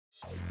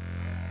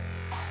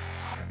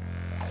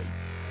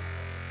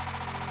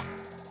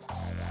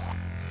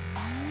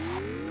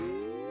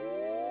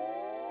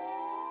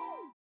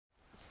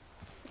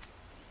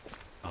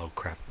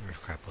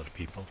There's a crap load of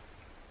people.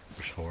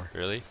 There's 4.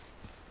 Really?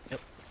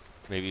 Yep.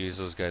 Maybe it's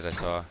those guys I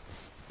saw.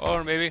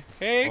 Or maybe,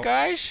 hey Oh.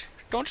 guys,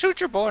 don't shoot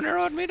your bow and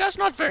arrow at me. That's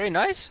not very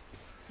nice.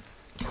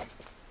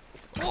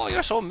 Oh,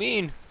 you're so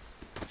mean.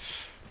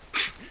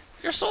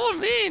 You're so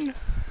mean.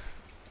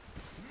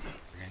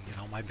 We're gonna get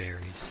all my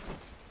berries.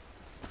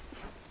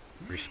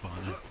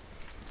 Respawning.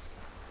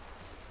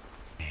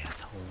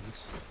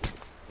 Assholes.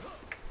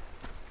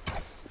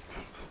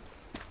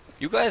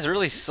 You guys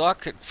really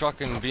suck at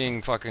fucking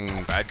being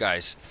fucking bad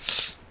guys.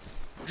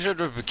 You should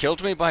have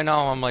killed me by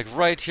now. I'm like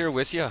right here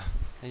with you.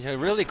 And you're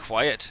really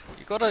quiet.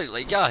 You gotta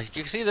like, yeah.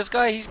 You see this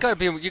guy? He's gotta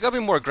be. You gotta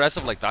be more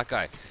aggressive like that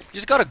guy. You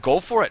just gotta go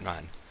for it,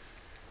 man.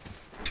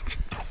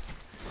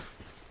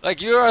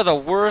 Like you are the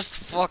worst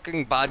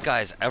fucking bad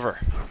guys ever.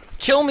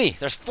 Kill me.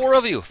 There's 4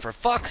 of you. For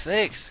fuck's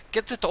sakes,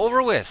 get this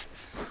over with.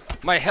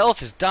 My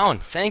health is down.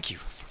 Thank you.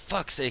 For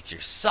fuck's sake, you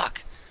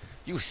suck.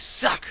 You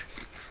suck.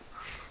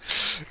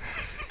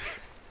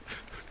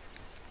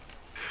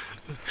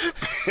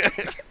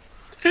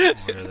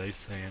 What are they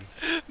saying?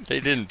 They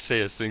didn't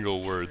say a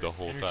single word the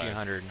whole Energy time.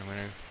 100.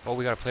 Oh,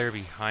 we got a player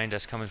behind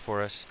us coming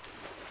for us.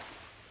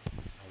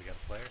 Oh, we got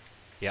a player?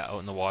 Yeah, out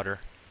in the water.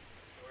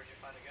 So where'd you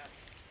find a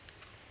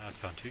gun? I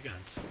found 2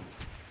 guns.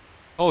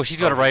 Oh, she's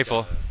got a he's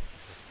rifle. got a-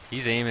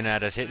 He's aiming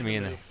at us, hitting me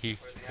in the. Where's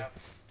the app?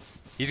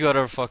 He's got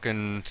a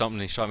fucking something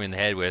he shot me in the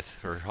head with,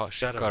 or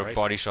Shot a got a rifle.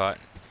 body shot.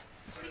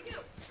 Where'd he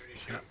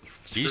shoot?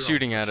 He's Screw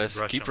shooting 'em. at us.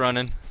 Rush Keep 'em.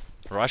 running.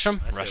 Rush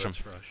him. I say Rush him.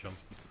 let's rush 'em.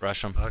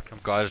 Rush him. Come.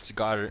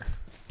 Got it.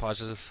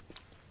 Positive.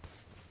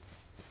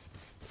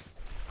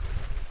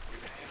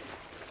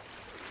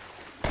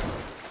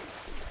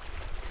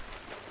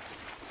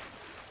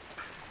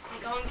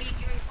 I'm going to eat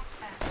you in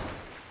combat.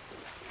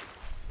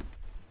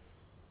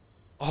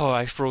 Oh,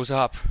 I froze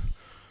up.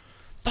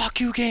 Fuck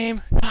you,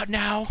 game. Not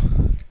now.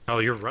 Oh,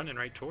 you're running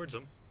right towards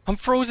them. I'm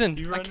frozen.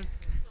 You running?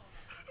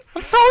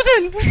 I'm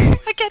frozen.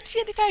 I can't see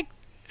anything.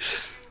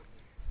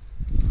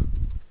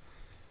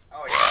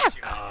 Oh yeah,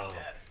 you Oh,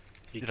 dead.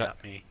 he Did I-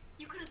 got me.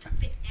 You could have took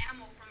the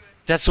ammo from him.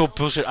 That's so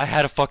bullshit. I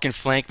had a fucking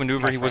flank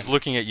maneuver. My He was friend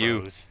looking at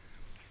you. froze.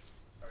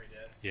 Oh, he did.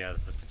 Yeah,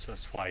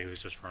 that's why he was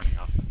just running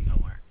off of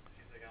nowhere. Is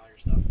he taking all your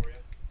stuff for you?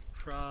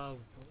 Probably.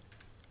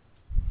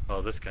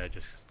 Oh, this guy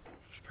just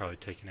was probably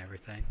taking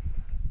everything.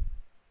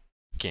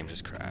 Game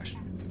just crashed.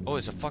 Oh,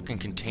 it's a fucking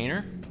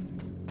container?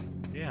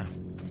 Yeah,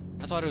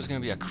 I thought it was gonna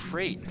be a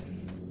crate.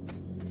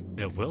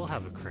 it will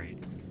have a crate.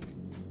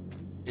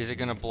 Is it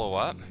gonna blow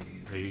up?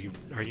 Are you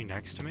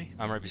next to me?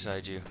 I'm right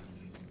beside you.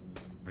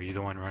 Are you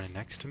the one running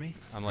next to me?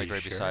 I'm Are like you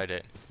right sure? beside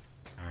it.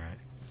 All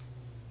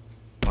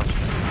right.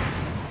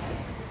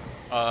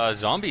 Watch.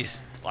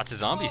 Zombies. Lots of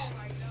zombies. Oh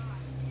my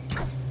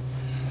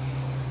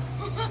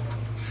god.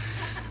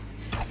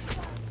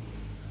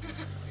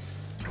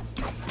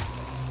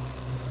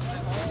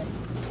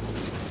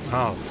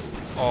 Oh,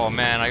 Oh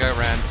man, I got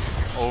ran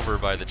over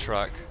by the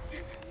truck.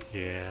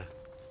 yeah.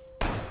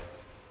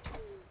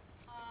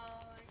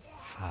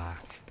 Fuck.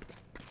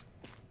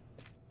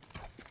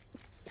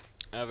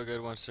 Have a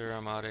good one, sir.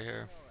 I'm out of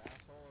here.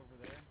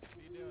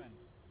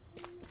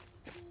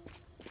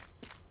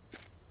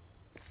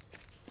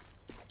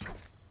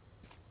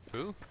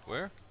 Who?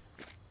 Where?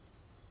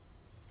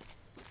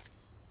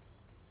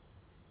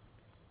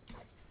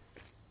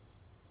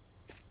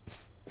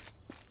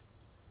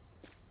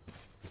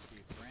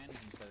 Your friends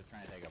instead of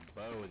trying to take a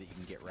bow that you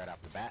can get right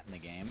off the bat in the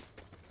game.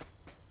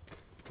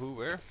 Who?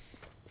 Where?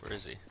 Where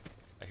is he?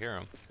 I hear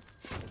him.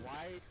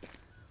 Why?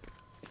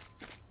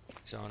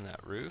 He's on that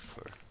roof,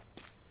 or?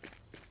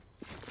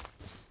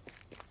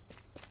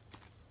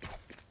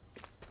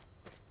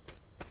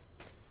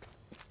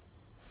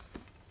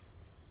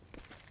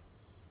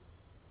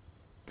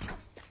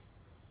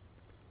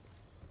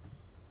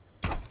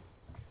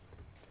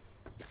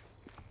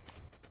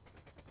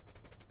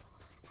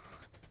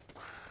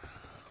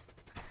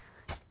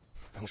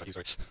 I almost shot you,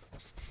 sorry.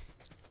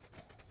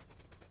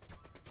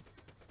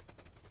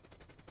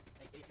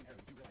 Hey, Jason, Eric,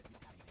 you realize you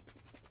don't have anything.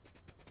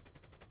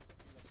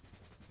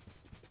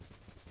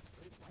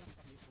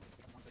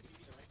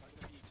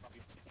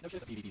 No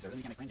shit, it's a PvP server, then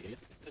you can't make friends, you idiot.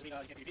 Doesn't mean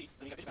you can't PvP,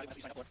 then you can't fish,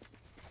 you sign up for it.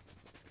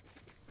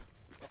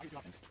 Well, here's your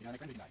options. You know, make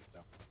friends or you die, so.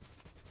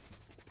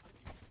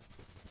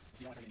 So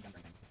you don't want to target any guns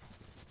or anything.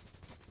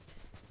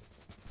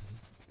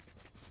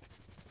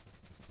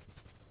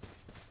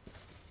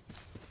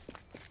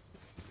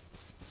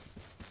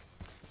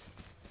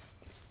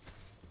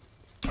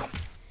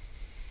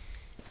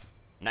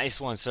 Nice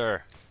one,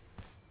 sir.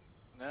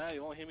 Nah,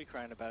 you won't hear me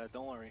crying about it.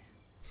 Don't worry.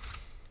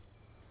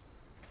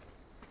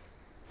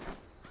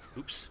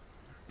 Oops.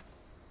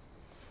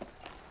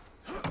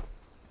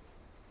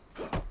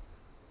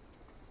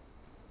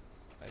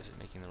 Why is it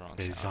making the wrong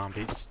Hey, sound?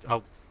 zombies.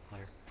 Oh,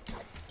 player.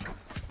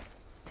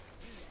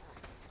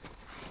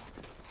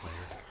 Player,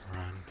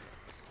 run.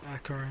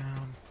 Back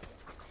around.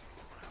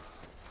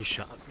 He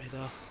shot me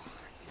though.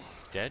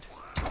 Dead?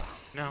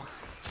 No.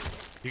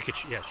 You could,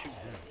 yeah, shoot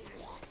him.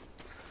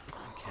 You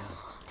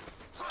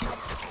can.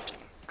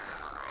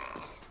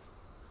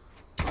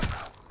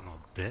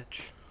 Little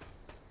bitch.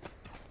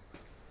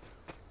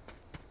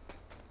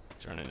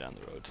 running down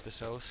the road to the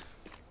south.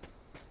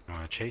 You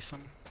want to chase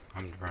him?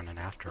 I'm running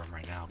after him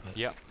right now, but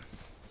Yep.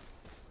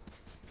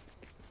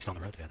 he's on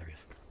the road. Yeah, there he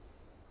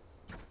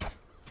is.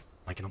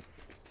 Liking him.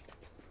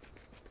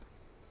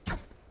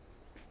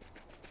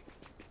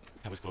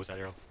 That was close, that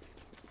arrow.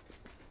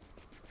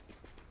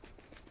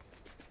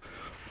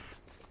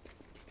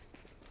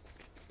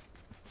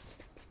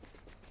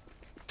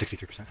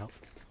 63% health.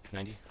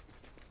 90.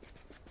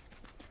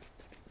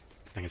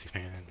 I think he's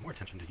paying more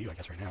attention to you, I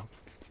guess, right now.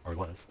 Or he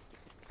was.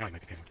 Now he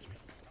might be paying more attention to me.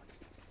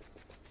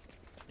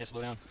 Yeah,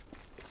 slow down.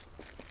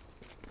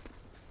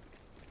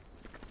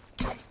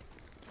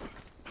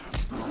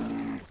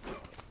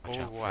 Watch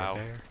Oh out for a wow.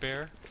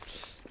 bear.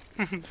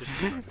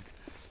 Just running.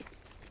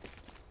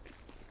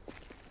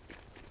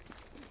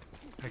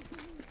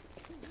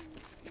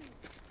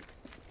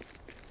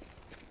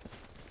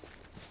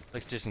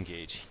 Let's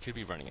disengage. He could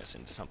be running us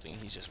into something.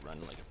 He's just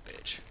running like a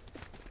bitch.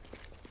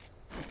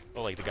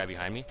 Oh, like the guy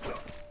behind me?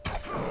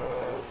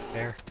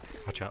 Bear.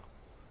 Watch out.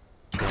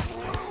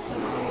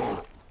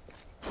 I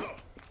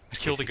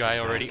killed a guy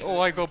already. Oh,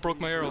 I broke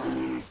my arrow.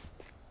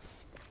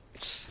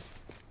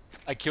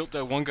 I killed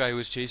that one guy who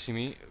was chasing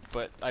me,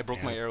 but I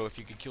broke my arrow. If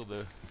you could kill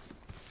the...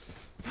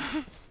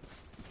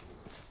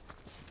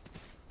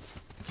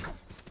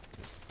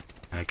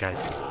 Alright, guys,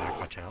 get back.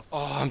 Watch out.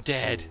 Oh, I'm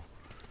dead. Ooh.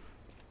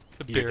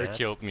 The You're bear dead?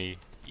 killed me.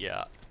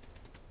 Yeah.